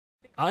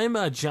I'm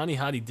Johnny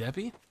Hottie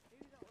Deppy.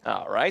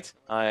 All right.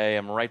 I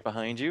am right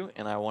behind you,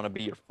 and I want to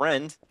be your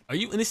friend. Are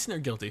you innocent or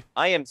guilty?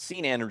 I am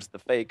Scene Anders the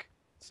fake,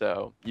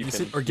 so you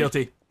Innocent can or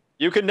guilty?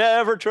 You can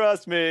never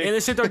trust me.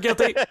 Innocent or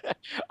guilty?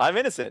 I'm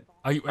innocent.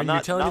 Are you? I'm Are you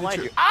not telling me the lying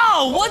to truth? you.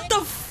 Ow! What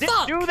the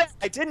fuck? Didn't do that.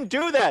 I didn't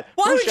do that.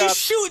 Why would you Khrushchev.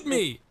 shoot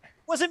me?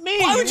 Wasn't me.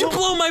 Why would you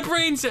blow my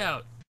brains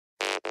out?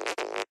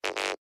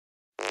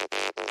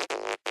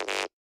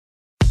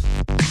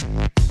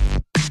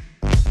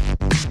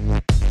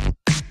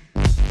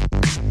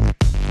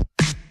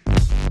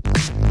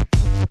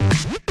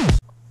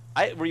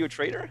 Were you a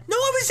traitor? No,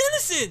 I was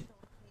innocent.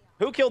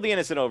 Who killed the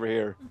innocent over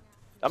here?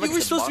 You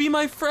were supposed to be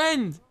my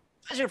friend.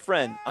 That's your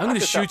friend. I'm gonna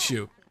shoot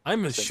you. I'm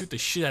gonna shoot the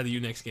shit out of you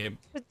next game.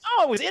 No,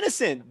 it was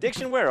innocent.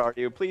 Diction, where are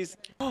you? Please.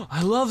 Oh,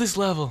 I love this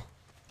level.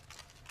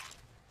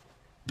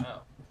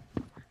 Oh.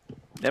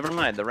 Never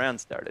mind. The round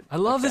started. I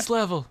love this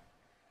level.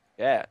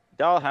 Yeah.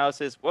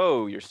 Dollhouses.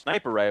 Whoa, your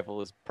sniper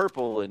rifle is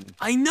purple and.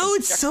 I know,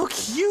 it's so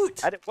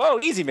cute. Whoa,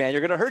 easy, man.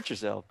 You're gonna hurt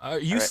yourself. Are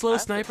you All right, Slow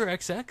Sniper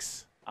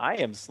XX? I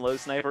am Slow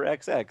Sniper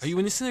XX. Are you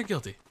innocent or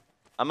guilty?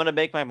 I'm gonna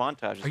make my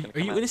montage. Are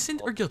you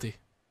innocent or guilty?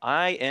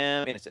 I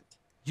am innocent.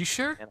 You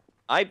sure?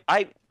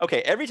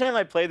 Okay, every time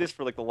I play this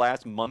for like the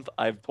last month,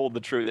 I've told the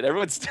truth, and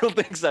everyone still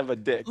thinks I'm a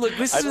dick. Look,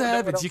 this is what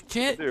happens. You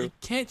else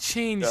can't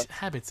change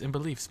habits and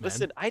beliefs, man.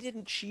 Listen, I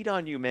didn't cheat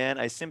on you, man.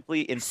 I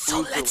simply improved So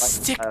your let's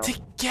stick lifestyle.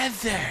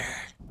 together.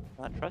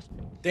 Not trust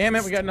me. Damn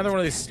it, we got another one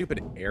of these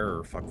stupid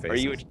error fuckfaces.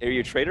 Are you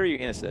a traitor or are you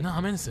innocent? No,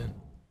 I'm innocent.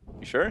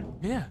 You sure?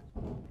 Yeah.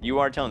 You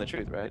are telling the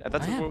truth, right? I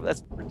am.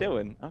 That's what we're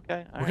doing.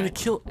 Okay. We're gonna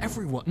kill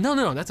everyone.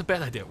 No, that's a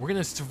bad idea. We're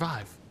gonna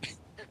survive.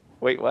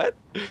 Wait, what?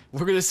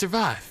 We're gonna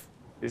survive.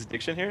 Is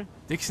Diction here?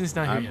 Dixon's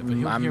not here yet, but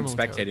he'll I'm hear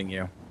momentarily. spectating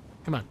you.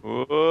 Come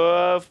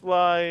on.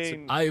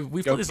 Flying.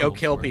 We've Go played this level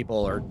kill before. people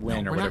or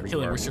win No, or we're whatever not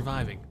killing. you are. We're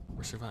surviving.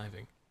 We're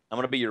surviving. I'm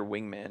gonna be your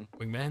wingman.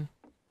 Wingman.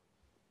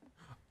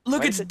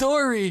 Look, Why it's is it-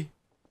 Dory.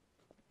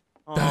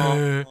 Oh,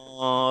 You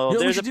know what we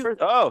there's should a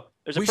do?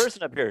 there's a We should-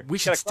 person up here. We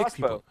He's should got a stick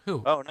crossbow. people.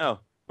 Who? Oh no.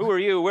 Who are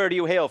you? Where do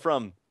you hail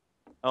from?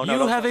 Oh no. You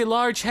don't have tell a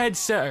large head,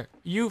 sir.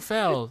 You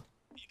fell.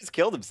 He just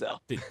killed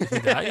himself. Did he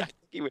die?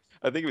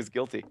 I think he was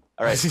guilty.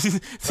 All right.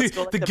 Let's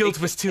go like The guilt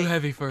was Matrix. too Hey,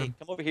 heavy for hey, him.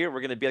 come over here.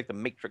 We're gonna be like the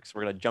Matrix.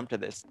 We're gonna jump to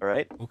this. All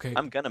right. Okay.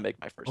 I'm gonna make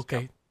my first.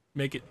 Okay.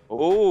 Make it.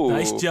 Oh.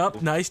 Nice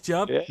jump. Nice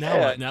jump. Yeah, Now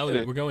what? Now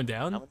good. we're going I'm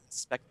down. gonna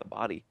inspect the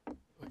body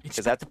because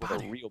Inspect that's the what a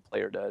body. real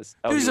player does.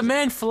 Oh, There's he a was-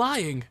 man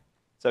flying.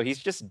 So he's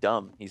just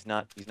dumb. He's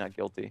not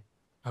guilty.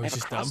 Oh, I he's have a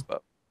just dumb.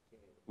 crossbow.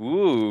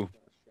 Ooh.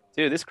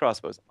 Dude, this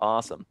crossbow's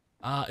awesome.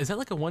 Is that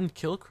like a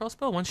one-kill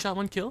crossbow? One shot,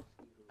 one kill?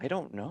 I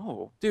don't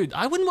know. Dude,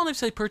 I wouldn't want to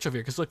say perch over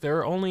here because look, there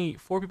are only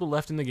 4 people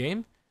left in the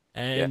game,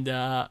 and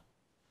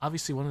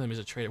obviously one of them is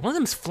a traitor. One of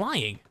them is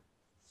flying.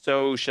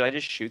 So should I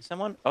just shoot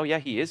someone? Oh yeah,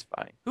 he is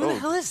flying. Who the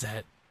hell is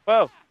that?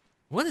 Whoa.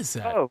 What is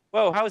that?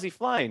 Whoa. How is he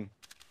flying?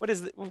 What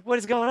is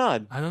going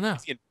on? I don't know.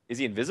 Is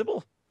he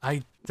invisible?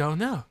 I don't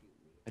know.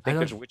 I think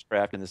there's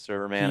witchcraft in the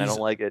server, man. I don't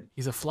like it.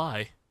 He's a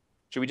fly.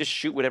 Should we just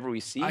shoot whatever we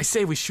see? I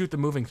say we shoot the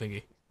moving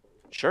thingy.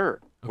 Sure.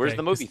 Where's Okay,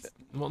 the movie 'cause-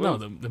 thing? Well, no,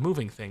 the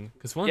moving thing.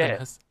 Because one of them Yeah.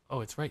 has...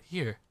 Oh, it's right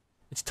here.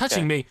 It's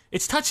touching me.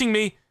 It's touching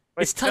me.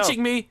 Wait, It's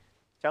touching me.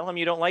 Tell him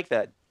you don't like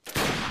that.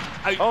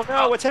 I, Oh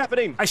no, what's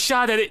happening? I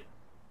shot at it.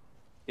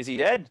 Is he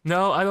dead?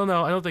 No, I don't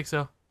know. I don't think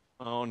so.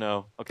 Oh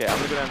no. Okay, I'm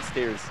gonna go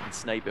downstairs and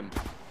snipe him.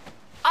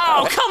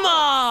 Oh, come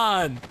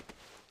on!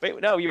 Wait,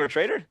 no, you were a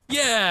traitor?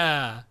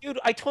 Yeah. Dude,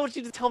 I told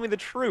you to tell me the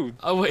truth.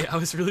 Oh, wait. I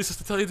was really supposed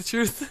to tell you the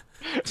truth?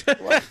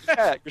 What?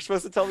 Yeah, you're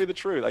supposed to tell me the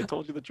truth. I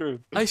told you the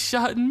truth. I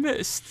shot and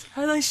missed.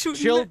 How did I shoot and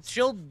Jill, miss?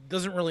 Jill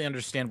doesn't really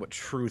understand what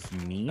truth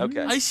means.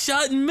 Okay. I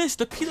shot and missed.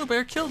 The pedo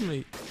bear killed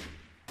me.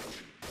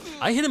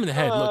 I hit him in the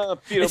head.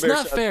 Look, pedo it's bear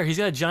not shot. fair. He's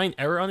got a giant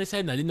error on his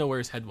head, and I didn't know where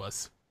his head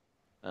was.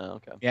 Oh,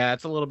 okay. Yeah,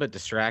 it's a little bit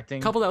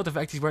distracting. Couple that with the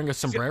fact he's wearing a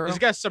sombrero. He's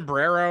got a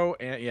sombrero,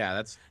 and yeah,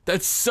 that's.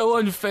 That's so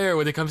unfair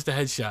when it comes to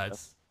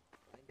headshots.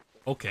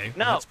 Okay,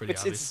 well, No, that's pretty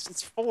obvious.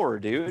 it's 4,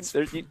 dude. It's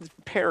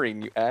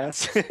pairing, you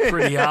ass.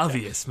 Pretty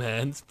obvious,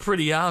 man. It's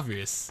pretty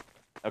obvious.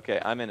 Okay,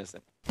 I'm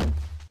innocent.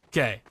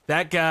 Okay,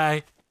 that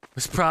guy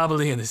was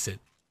probably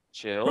innocent.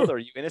 Chilled. Are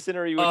you innocent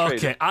or are you a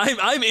traitor? Okay,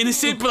 I'm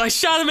innocent, but I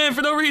shot a man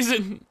for no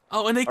reason.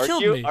 Oh, and they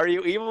killed me. Are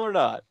you evil or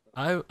not?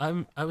 I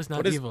was not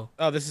What is? evil.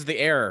 Oh, this is the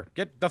error.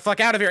 Get the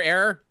fuck out of here,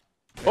 error.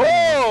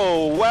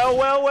 Oh,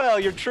 well,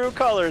 your true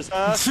colors,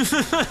 huh?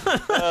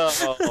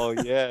 oh,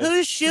 yeah.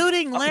 Who's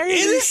shooting, Larry?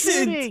 Who's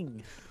innocent.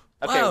 shooting?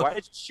 Okay, Wow. why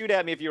did you shoot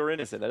at me if you were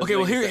innocent? That doesn't Okay,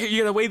 well make here sense.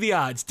 you gotta weigh the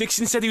odds.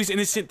 Dixon said he was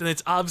innocent, then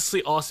it's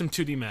obviously awesome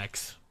 2D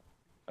Max.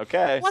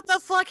 Okay. What the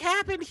fuck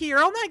happened here?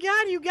 Oh my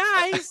god, you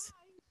guys!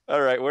 All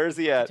right, where's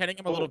he at? Pretending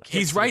I'm a little kid.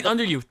 He's right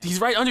under you. He's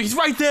right under you. He's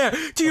right there.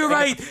 To your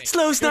right.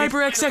 Slow Sniper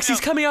XX. He's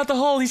coming out the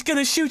hole. He's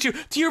gonna shoot you.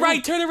 To your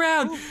right. Turn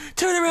around.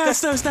 Turn around,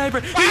 Slow Sniper.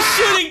 He's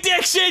shooting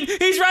Diction.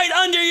 He's right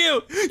under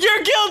you.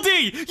 You're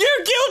guilty.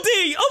 You're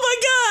guilty. Oh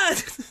my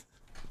god.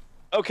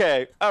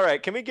 Okay, all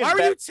right, can we get Why were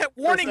back you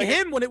warning for a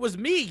second? him when it was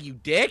me, you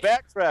dick?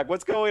 Backtrack,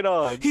 what's going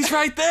on? He's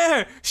right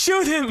there.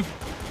 Shoot him.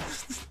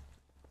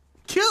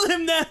 Kill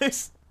him,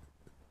 Ness.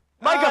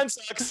 My gun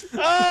sucks.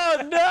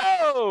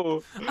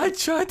 Oh no! I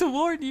tried to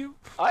warn you.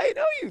 I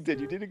know you did.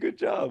 You did a good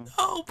job.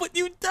 Oh, but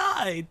you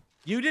died.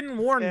 You didn't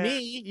warn Yeah. me.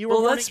 You were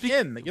Well, warning let's be-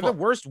 him. You're well- the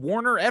worst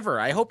warner ever.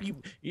 I hope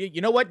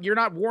you know what? You're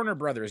not Warner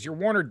Brothers. You're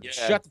Warner. Yeah.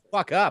 Shut the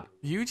fuck up.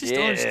 You just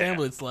don't understand Yeah.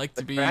 what it's like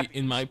to The be crap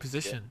in my piece of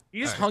position. He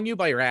just All right. hung you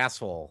by your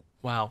asshole.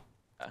 Wow.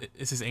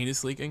 Is his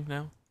anus leaking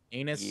now?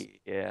 Anus.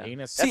 Yeah.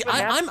 Anus. See,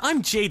 what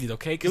I'm jaded,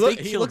 okay? He, Because look,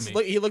 they he killed looks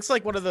me. he looks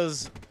like one of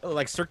those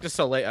like Cirque du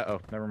Soleil. Oh,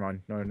 never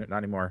mind. No, not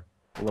anymore.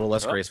 A little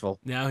less Oh. graceful.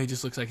 Now he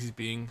just looks like he's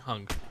being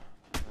hung.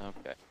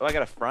 Okay. Oh, I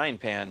got a frying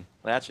pan.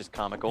 That's just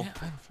comical. Yeah,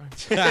 I'm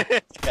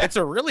fine. It's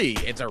a really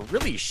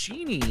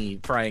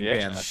sheeny frying Yeah.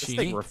 pan. This Sheeny?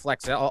 thing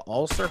reflects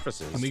all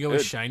surfaces. Can we go with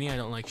good. shiny? I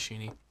don't like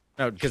sheeny.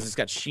 No, because it's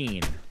got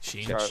sheen.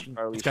 Sheen. Char-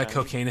 Charlie It's got Shine.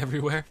 cocaine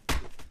everywhere.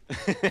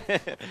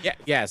 Yeah.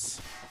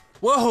 Yes.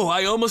 Whoa!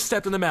 I almost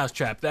stepped in the mouse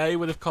trap. They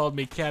would have called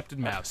me Captain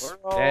Mouse.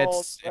 We're all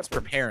It's weapons.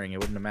 preparing. It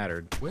wouldn't have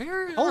mattered.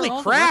 Where? are Holy all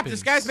the crap! This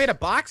weapons? guy's made of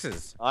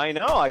boxes. I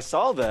know. I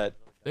saw that.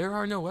 There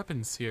are no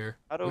weapons here.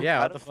 How do Yeah,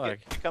 how what do the we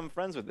fuck? become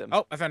friends with them?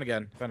 Oh, I found a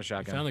gun. Found a You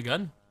shotgun. found a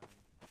gun?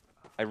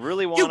 I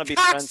really You want to be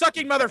friends.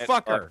 cocksucking with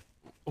motherfucker!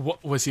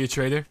 What, was he a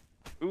traitor?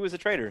 Who was a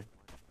traitor?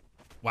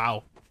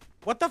 Wow.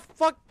 What the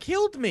fuck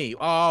killed me?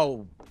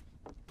 Oh,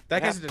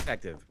 that guy's a Yeah.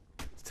 detective.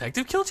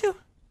 Detective killed you?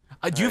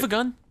 Do you have a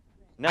gun?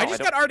 No, I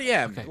just don't. got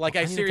RDM. Okay, Like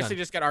well, I I need a seriously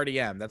gun. just got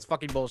RDM. That's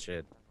fucking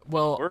bullshit.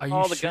 Well, Where are are you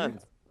all the sure?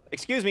 guns?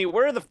 Excuse me.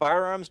 Where are the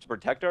firearms to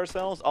protect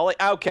ourselves? All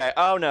okay.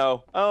 Oh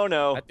no. Oh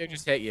no. That dude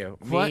just hit you.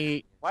 What?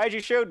 Me. Why'd you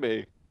shoot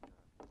me?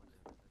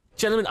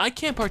 Gentlemen, I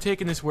can't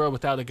partake in this world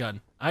without a gun.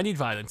 I need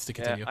violence to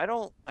Yeah, continue. I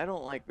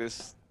don't like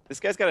this.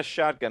 This guy's got a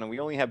shotgun and we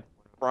only have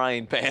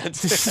frying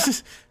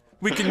pans.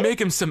 We can make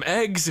him some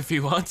eggs if he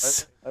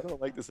wants. I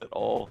don't like this at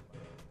all.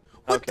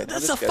 What? Okay, now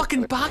That's this a guy's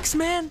fucking got box,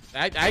 man.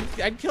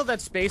 I'd kill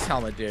that space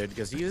helmet dude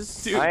because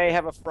he's. Dude. I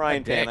have a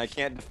frying pan. dick. I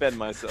can't defend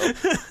myself.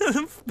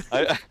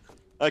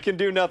 I can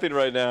do nothing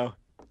right now.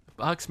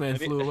 Box man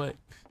Maybe- flew away.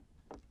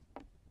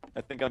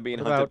 I think I'm being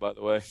What hunted, about- by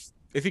the way.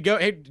 If you go,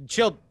 hey,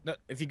 chill. No,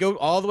 if you go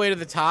all the way to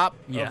the top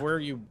Yeah. of where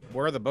you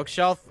were the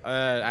bookshelf,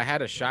 I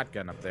had a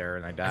shotgun up there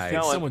and I I died.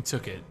 think No, someone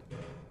took it.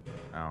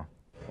 Oh,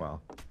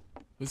 well.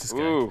 Who's this guy?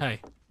 Ooh.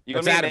 Hey. You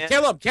Let's gonna add be him. man?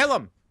 Kill him! Kill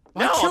him!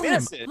 Why No, kill I'm him?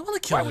 innocent. I don't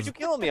want to kill Why him. would you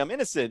kill me? I'm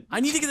innocent. I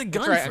need to get a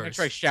gun I'm gonna first.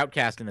 try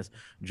shoutcasting this.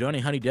 Johnny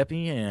Honey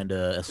Deppy and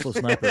a slow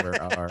sniper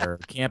are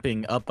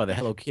camping up by the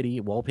Hello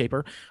Kitty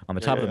wallpaper on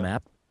the top of the Yeah.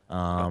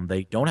 map.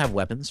 They don't have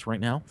weapons right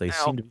now. They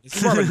Ow. seem to be. This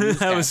is more of a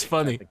That was newscast.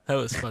 funny. That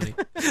was funny.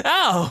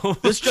 Ow!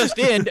 This just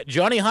in: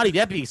 Johnny Honey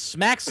Deppy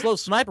smacks slow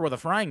sniper with a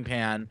frying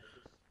pan.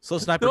 Slow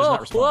sniper does Whoa,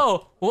 not respond.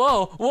 whoa,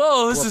 whoa,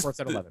 whoa! This Four, is. four,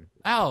 seven, 11.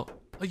 Ow!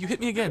 Oh, you hit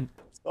me again.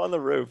 It's on the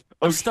roof.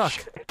 I'm Oh, stuck.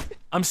 shit.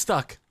 I'm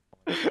stuck.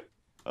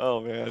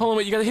 Oh man. Hold on,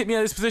 wait. You gotta hit me out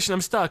of this position. I'm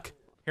stuck.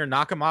 Here,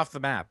 knock him off the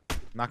map.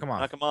 Knock him off.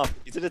 Knock him off.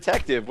 He's a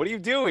detective. What are you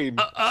doing?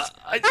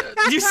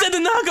 You said to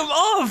knock him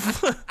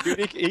off. Dude,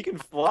 he can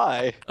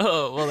fly.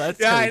 Oh well, that's.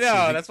 Yeah, I kinda know.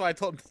 cheating. That's why I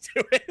told him to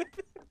do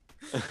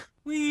it.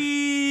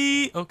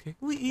 Wee. Okay.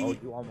 Wee. Oh,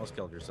 you almost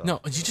killed yourself. No,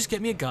 you just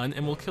get me a gun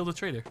and we'll kill the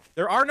traitor.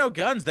 There are no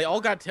guns. They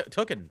all got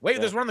taken. Wait,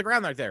 there's one on the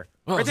ground right there.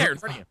 Oh, right there in look-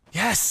 front of you.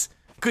 Yes.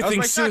 Good That was thing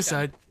my shotgun.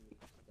 suicide.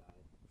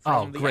 From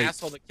Oh, the great.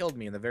 asshole that killed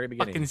me in the very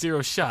beginning. Fucking zero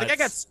I shots. think I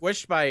got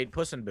squished by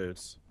Puss in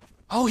Boots.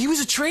 Oh, he was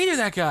a traitor.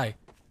 That guy.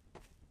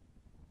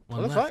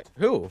 One What the left. fuck?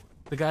 Who?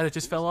 The guy that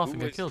just fell off and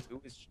Who got is- killed. Who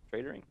is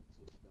traitoring?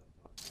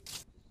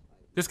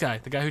 This guy,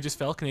 the guy who just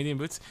fell, Canadian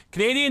Boots.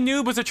 Canadian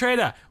Noob was a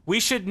traitor. We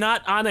should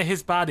not honor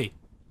his body.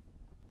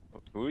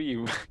 Who are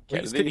you?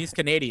 He's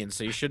Canadian,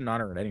 so you shouldn't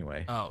honor it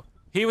anyway. Oh.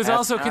 He was That's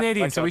also not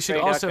Canadian, what so your we should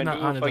traitor also can not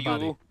do honor for the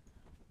body. you,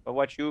 but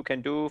what you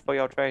can do for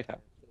your traitor.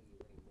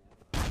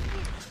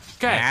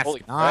 Okay. That's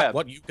Holy not crap.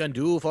 what you can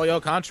do for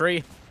your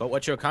country, but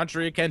what your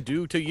country can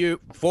do to you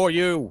for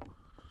you.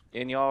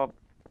 In your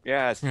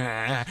yes.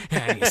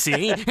 You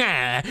see?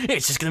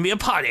 It's just gonna be a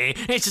party.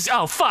 It's just,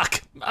 oh,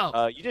 fuck.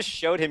 Oh. You just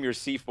showed him your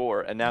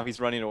C4, and now he's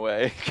running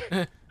away.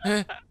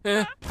 Oh, no!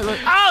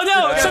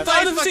 Yeah. Except He's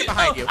on the fucking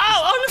behind you.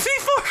 on the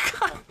C4!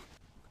 God.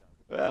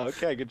 Wow,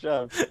 okay, good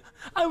job.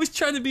 I was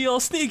trying to be all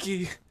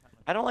sneaky.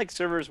 I don't like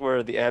servers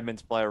where the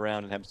admins fly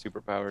around and have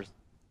superpowers.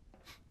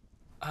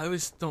 I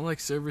always don't like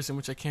servers in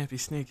which I can't be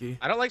sneaky.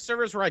 I don't like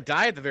servers where I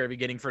die at the very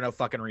beginning for no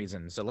fucking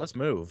reason. So let's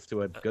move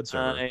to a good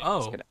server. Just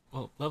Oh, kidding.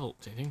 well, level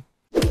changing.